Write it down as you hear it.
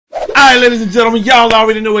Alright, ladies and gentlemen, y'all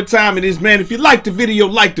already know what time it is, man. If you like the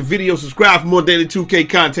video, subscribe for more daily 2K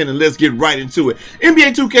content, and let's get right into it.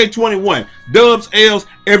 NBA 2K21, dubs, L's,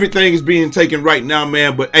 everything is being taken right now,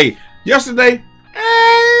 man. But hey, yesterday,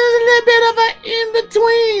 a little bit of an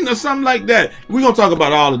in-between or something like that. We're gonna talk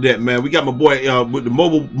about all of that, man. We got my boy with the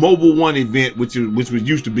Mobile One event, which was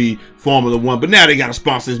used to be Formula One, but now they gotta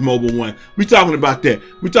sponsor this Mobile One. We talking about that.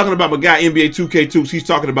 We're talking about my guy NBA 2K2. He's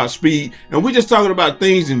talking about speed, and we're just talking about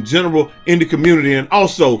things in general in the community. And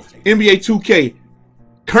also, NBA 2K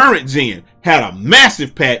current gen had a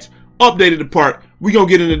massive patch, updated the park. We're gonna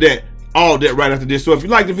get into that. All that right after this. So if you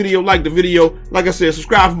like the video, like I said,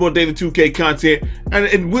 subscribe for more daily 2K content,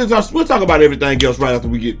 and we'll talk about everything else right after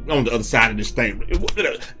we get on the other side of this thing. Leo!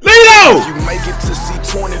 You make it to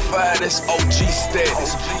C25, that's OG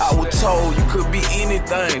status. I was told you could be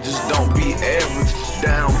anything, just don't be average.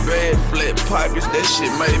 Down bad, flat pipers, that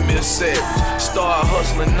shit made me a savage. Start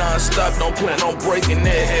hustling non-stop, don't plan on breaking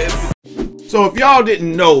that habit. So if y'all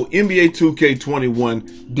didn't know, NBA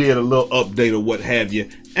 2K21 did a little update or what have you,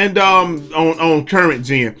 and on current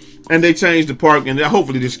gen, and they changed the park, and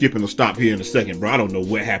hopefully they're skipping a stop here in a second, bro. I don't know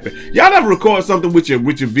what happened. Y'all ever record something with your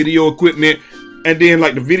video equipment, and then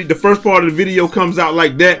like the first part of the video comes out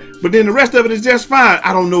like that, but then the rest of it is just fine?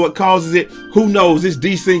 I don't know what causes it. Who knows? It's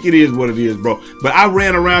desync. It is what it is, bro. But I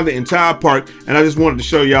ran around the entire park, and I just wanted to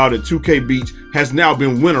show y'all that 2K Beach has now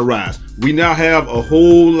been winterized. We now have a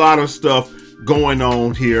whole lot of stuff going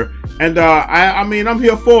on here, and I mean, I'm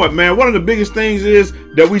here for it, man. One of the biggest things is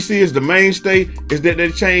that we see as the mainstay is that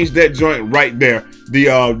they changed that joint right there.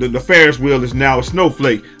 The Ferris wheel is now a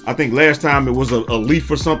snowflake. I think last time it was a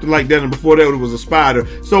leaf or something like that, and before that it was a spider.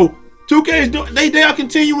 So 2K is doing, they are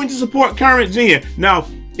continuing to support current gen. Now,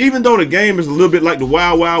 even though the game is a little bit like the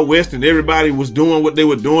Wild Wild West and everybody was doing what they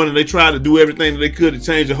were doing and they tried to do everything that they could to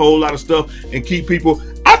change a whole lot of stuff and keep people,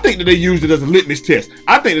 I think that they used it as a litmus test.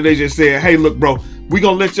 I think that they just said, hey, look, bro, we're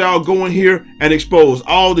going to let y'all go in here and expose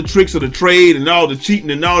all the tricks of the trade and all the cheating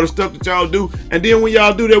and all the stuff that y'all do. And then when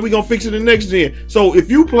y'all do that, we're going to fix it in next gen. So if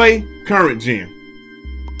you play current gen,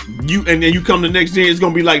 and then you come to next gen, it's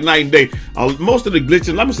gonna be like night and day. Most of the glitching,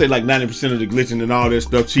 I'm gonna say like 90% of the glitching and all that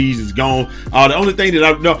stuff, cheese is gone. The only thing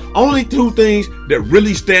that only two things that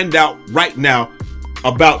really stand out right now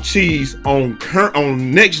about cheese on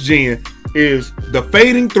next gen is the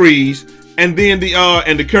fading threes and then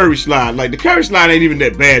the curry slide. Like the curry slide ain't even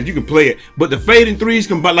that bad, you can play it, but the fading threes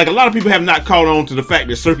combine. Like a lot of people have not caught on to the fact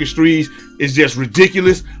that Circus threes is just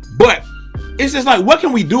ridiculous, but it's just like, what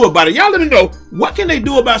can we do about it? Y'all let me know, what can they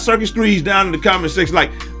do about Circus threes down in the comment section?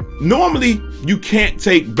 Like, normally you can't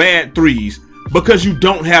take bad threes because you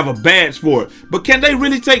don't have a badge for it. But can they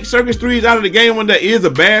really take Circus threes out of the game when there is a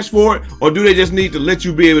badge for it? Or do they just need to let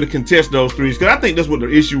you be able to contest those threes? Because I think that's what the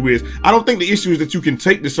issue is. I don't think the issue is that you can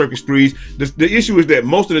take the Circus threes. The issue is that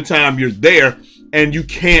most of the time you're there and you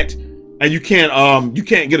can't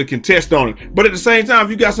get a contest on it. But at the same time,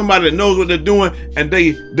 if you got somebody that knows what they're doing and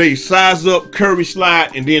they size up curry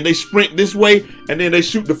slide and then they sprint this way and then they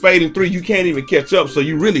shoot the fading three, you can't even catch up, so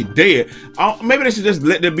you really dead. Maybe they should just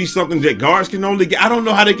let there be something that guards can only get. I don't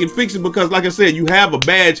know how they can fix it, because like I said, you have a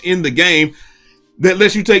badge in the game that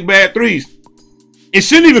lets you take bad threes. It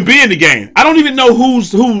shouldn't even be in the game. I don't even know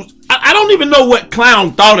who's I don't even know what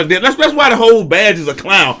clown thought of that. That's why the whole badge is a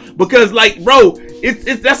clown. Because like, bro,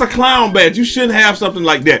 that's a clown badge. You shouldn't have something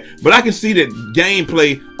like that. But I can see that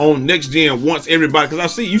gameplay on next gen wants everybody,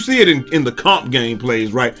 because you see it in the comp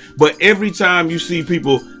gameplays, right? But every time you see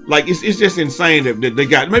people, like, it's just insane that they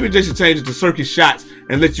got, maybe they should change it to circus shots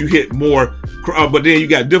and let you hit more, but then you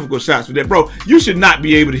got difficult shots with that. Bro, you should not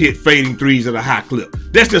be able to hit fading threes at a high clip.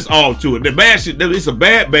 That's just all to it. The badge, it's a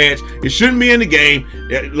bad badge. It shouldn't be in the game.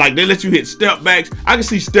 Like, they let you hit step backs. I can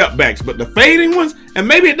see step backs, but the fading ones, and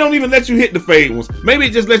maybe it don't even let you hit the fade ones. Maybe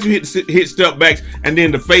it just lets you hit step backs, and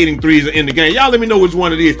then the fading threes are in the game. Y'all let me know which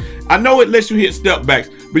one it is. I know it lets you hit step backs,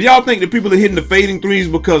 but y'all think that people are hitting the fading threes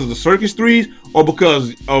because of the circus threes, or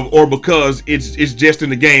because it's just in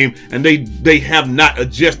the game and they have not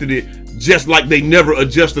adjusted it, just like they never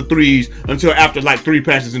adjust the threes until after like 3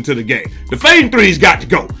 passes into the game. The fading threes got to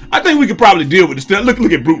go. I think we could probably deal with the step. Look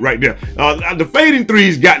at Brute right there. The fading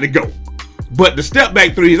threes got to go. But the step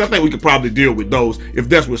back threes, I think we could probably deal with those if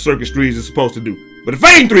that's what Circus threes is supposed to do. But the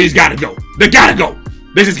fading threes got to go. They got to go.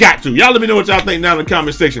 They just got to. Y'all let me know what y'all think down in the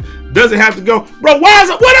comment section. Does it have to go? Bro, what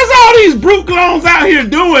is all these Brute clones out here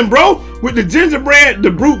doing, bro? With the gingerbread,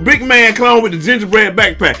 the Brute big man clone with the gingerbread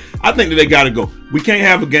backpack. I think that they got to go. We can't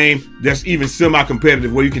have a game that's even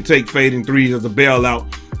semi-competitive where you can take fading threes as a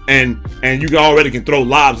bailout and you already can throw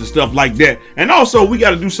lobs and stuff like that. And also, we got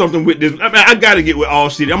to do something with this. I mean, I got to get with All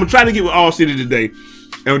City. I'm going to try to get with All City today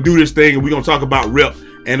and do this thing, and we're gonna talk about rep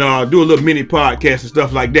and do a little mini podcast and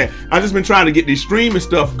stuff like that. I've just been trying to get these streaming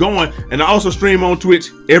stuff going, and I also stream on Twitch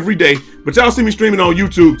every day, but y'all see me streaming on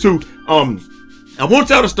YouTube too. I want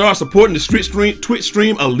y'all to start supporting the Twitch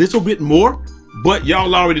stream a little bit more, but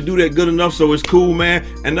y'all already do that good enough, so it's cool, man.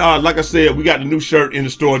 And like I said, we got the new shirt in the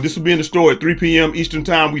store. This will be in the store at 3 p.m. Eastern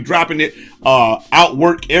time. We dropping it.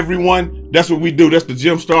 Outwork everyone. That's what we do. That's the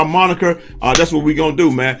Gem Star moniker. That's what we gonna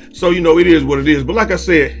do, man. So, you know, it is what it is. But like I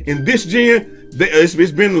said, in this gen,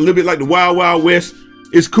 it's been a little bit like the Wild Wild West.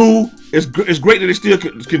 It's cool. It's great that they still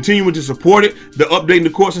continuing to support it, the updating the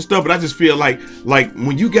courts and stuff. But I just feel like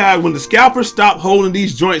when the scalpers stop holding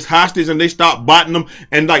these joints hostage and they stop botting them,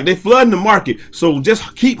 and like they flooding the market. So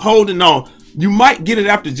just keep holding on. You might get it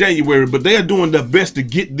after January, but they are doing their best to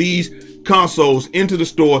get these consoles into the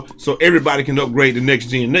store so everybody can upgrade to next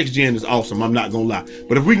gen. Next gen is awesome, I'm not gonna lie.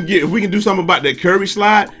 But if we can do something about that Curry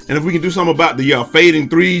slide, and if we can do something about the fading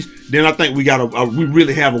threes, then I think we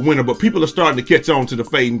really have a winner. But people are starting to catch on to the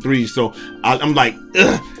fading threes, so I'm like,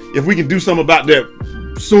 if we can do something about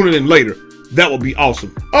that sooner than later, that would be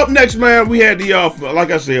awesome. Up next, man, we had the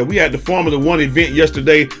like I said, we had the Formula 1 event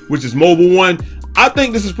yesterday, which is Mobile 1. I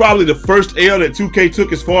think this is probably the first L that 2K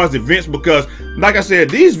took as far as events, because like I said,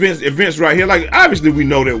 these events right here, like obviously we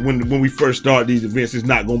know that when we first start these events, it's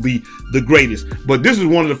not going to be the greatest, but this is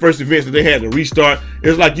one of the first events that they had to restart.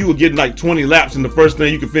 It's like you were getting like 20 laps, and the first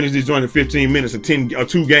thing you could finish this joint in 15 minutes or 10 or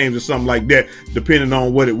 2 games or something like that, depending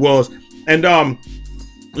on what it was. And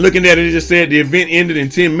looking at it, it just said the event ended in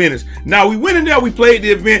 10 minutes. Now, we went in there, we played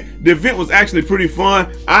the event. The event was actually pretty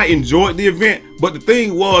fun. I enjoyed the event, but the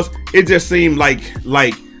thing was, it just seemed like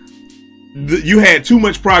you had too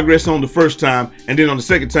much progress on the first time, and then on the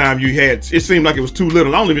second time, it seemed like it was too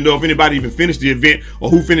little. I don't even know if anybody even finished the event, or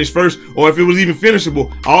who finished first, or if it was even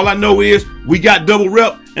finishable. All I know is we got double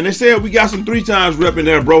rep, and they said we got some 3 times rep in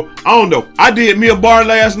there, bro. I don't know. I did me a bar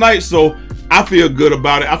last night, so I feel good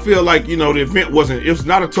about it. I feel like, you know, the event it was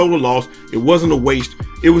not a total loss. It wasn't a waste.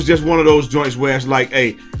 It was just one of those joints where it's like,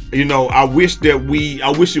 hey, you know, I wish it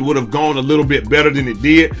would have gone a little bit better than it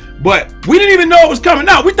did. But we didn't even know it was coming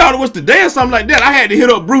out. We thought it was today or something like that. I had to hit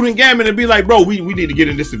up Brutalsim Gaming and be like, bro, we need to get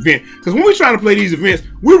in this event. Because when we're trying to play these events,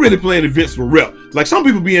 we're really playing events for rep. Like, some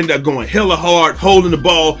people be in there going hella hard, holding the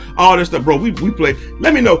ball, all that stuff. Bro, we play.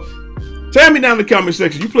 Let me know. Tell me down in the comment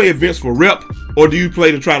section, you play events for rep, or do you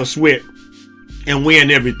play to try to sweat and win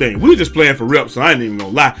everything? We were just playing for reps, so I ain't even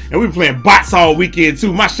gonna lie. And we were playing bots all weekend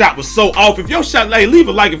too. My shot was so off. If your shot, hey, leave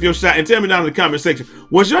a like if your shot, and tell me down in the comment section,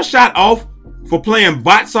 was your shot off for playing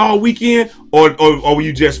bots all weekend, or were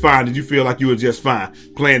you just fine? Did you feel like you were just fine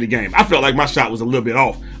playing the game? I felt like my shot was a little bit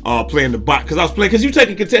off playing the bot, because you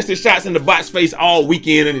taking contested shots in the bot's face all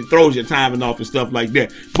weekend, and it throws your timing off and stuff like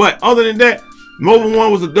that. But other than that, Mobile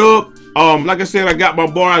 1 was a dub. Like I said, I got my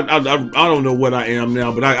bar. I don't know what I am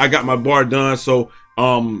now, but I got my bar done, so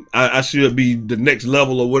I should be the next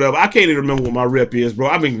level or whatever. I can't even remember what my rep is, bro.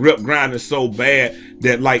 I've been rep grinding so bad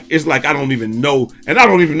that like it's like I don't even know, and I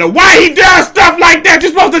don't even know why he does stuff like that.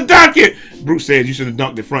 You're supposed to dunk it. Bruce said you should have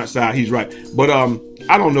dunked the front side. He's right, but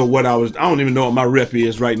I don't know what I don't even know what my rep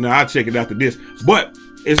is right now. I'll check it after this, but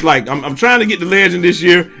it's like I'm trying to get the legend this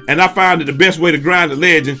year, and I found that the best way to grind the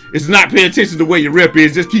legend is to not pay attention to where your rep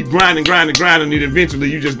is. Just keep grinding, and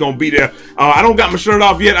eventually you're just gonna be there. I don't got my shirt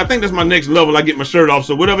off yet. I think that's my next level. I get my shirt off.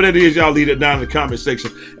 So whatever that is, y'all leave it down in the comment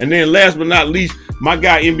section. And then last but not least, my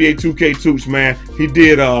guy NBA 2K Toots, man, he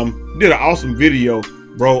did an awesome video,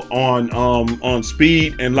 bro, on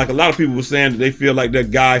speed. And like a lot of people were saying that they feel like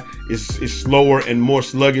that guy is slower and more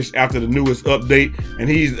sluggish after the newest update,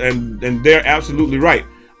 and they're absolutely right.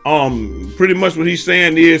 Pretty much what he's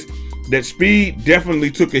saying is that speed definitely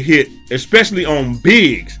took a hit, especially on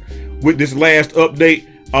bigs with this last update.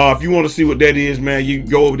 If you want to see what that is, man, you can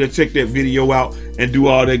go over there, check that video out, and do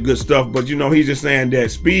all that good stuff. But you know, he's just saying that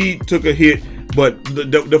speed took a hit. But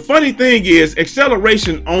the funny thing is,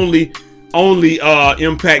 acceleration only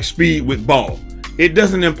impacts speed with ball. It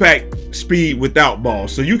doesn't impact speed without ball.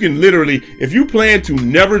 So you can literally, if you plan to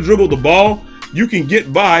never dribble the ball, you can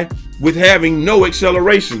get by with having no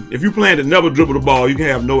acceleration. If you plan to never dribble the ball, you can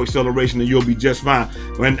have no acceleration and you'll be just fine.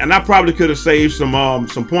 And I probably could have saved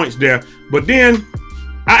some points there. But then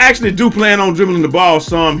I actually do plan on dribbling the ball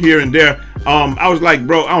some here and there. I was like,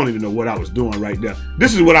 bro, I don't even know what I was doing right there.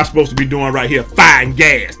 This is what I'm supposed to be doing right here, firing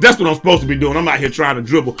gas. That's what I'm supposed to be doing. I'm out here trying to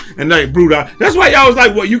dribble. And like, Brutal, that's why y'all was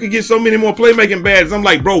like, well, you can get so many more playmaking badges. I'm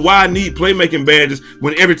like, bro, why I need playmaking badges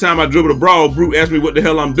when every time I dribble the ball, Brute asks me what the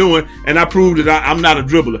hell I'm doing, and I proved that I'm not a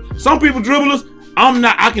dribbler. Some people dribblers, I'm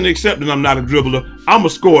not. I can accept that I'm not a dribbler. I'm a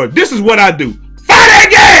scorer. This is what I do. Fire that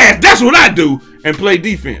gas! That's what I do. and play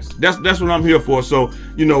defense. That's what I'm here for. So,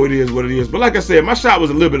 you know, it is what it is. But like I said, my shot was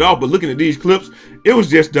a little bit off, but looking at these clips, it was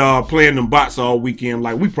just playing them bots all weekend.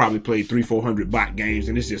 Like, we probably played 300-400 bot games,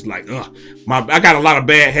 and it's just like, I got a lot of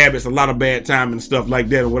bad habits, a lot of bad time and stuff like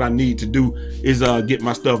that, and what I need to do is get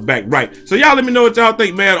my stuff back right. So y'all let me know what y'all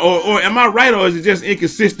think, man, or am I right, or is it just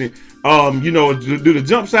inconsistent? You know, do the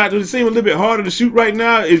jump shot, does it seem a little bit harder to shoot right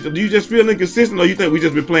now? Do you just feel inconsistent, or you think we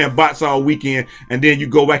just been playing bots all weekend and then you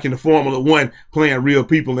go back into Formula 1 playing real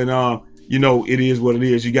people, and you know, it is what it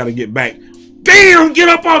is. You got to get back. Damn, get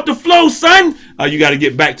up off the floor, son. You got to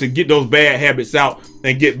get back to get those bad habits out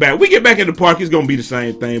and get back. We get back in the park, it's gonna be the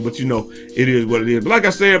same thing, but you know, it is what it is. But like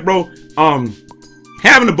I said, bro,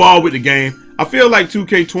 having the ball with the game, I feel like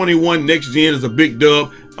 2K21 next gen is a big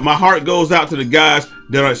dub. My heart goes out to the guys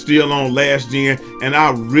that are still on last gen, and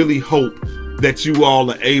I really hope that you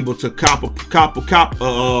all are able to cop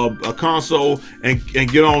a console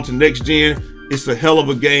and get on to next gen. It's a hell of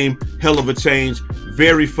a game, hell of a change,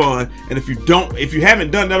 very fun. And if you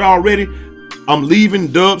haven't done that already, I'm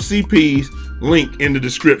leaving Dub CP's link in the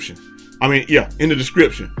description. I mean, yeah, in the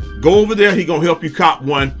description. Go over there, he gonna help you cop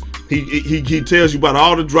one. He tells you about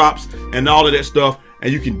all the drops and all of that stuff,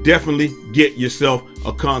 and you can definitely get yourself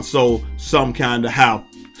a console some kind of how,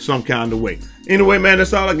 some kind of way. Anyway, man,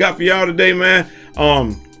 that's all I got for y'all today, man.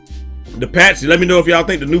 The patch, let me know if y'all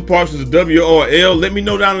think the new parks is a W or L. Let me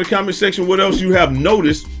know down in the comment section what else you have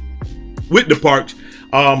noticed with the parks,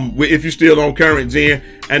 if you're still on current gen.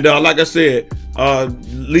 And like I said,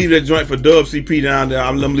 leave that joint for Dub CP down there.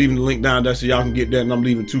 I'm leaving the link down there so y'all can get that, and I'm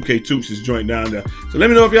leaving 2K Toots' joint down there. So let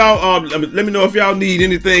me know if y'all need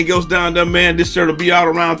anything else down there, man. This shirt will be out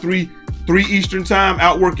around 3 Eastern time.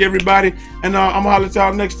 Outwork everybody, and I'm gonna holler at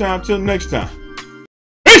y'all next time. Till next time,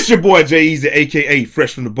 it's your boy Eazy, aka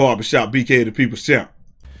Fresh from the Barbershop, BK the People's Champ.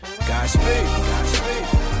 Godspeed.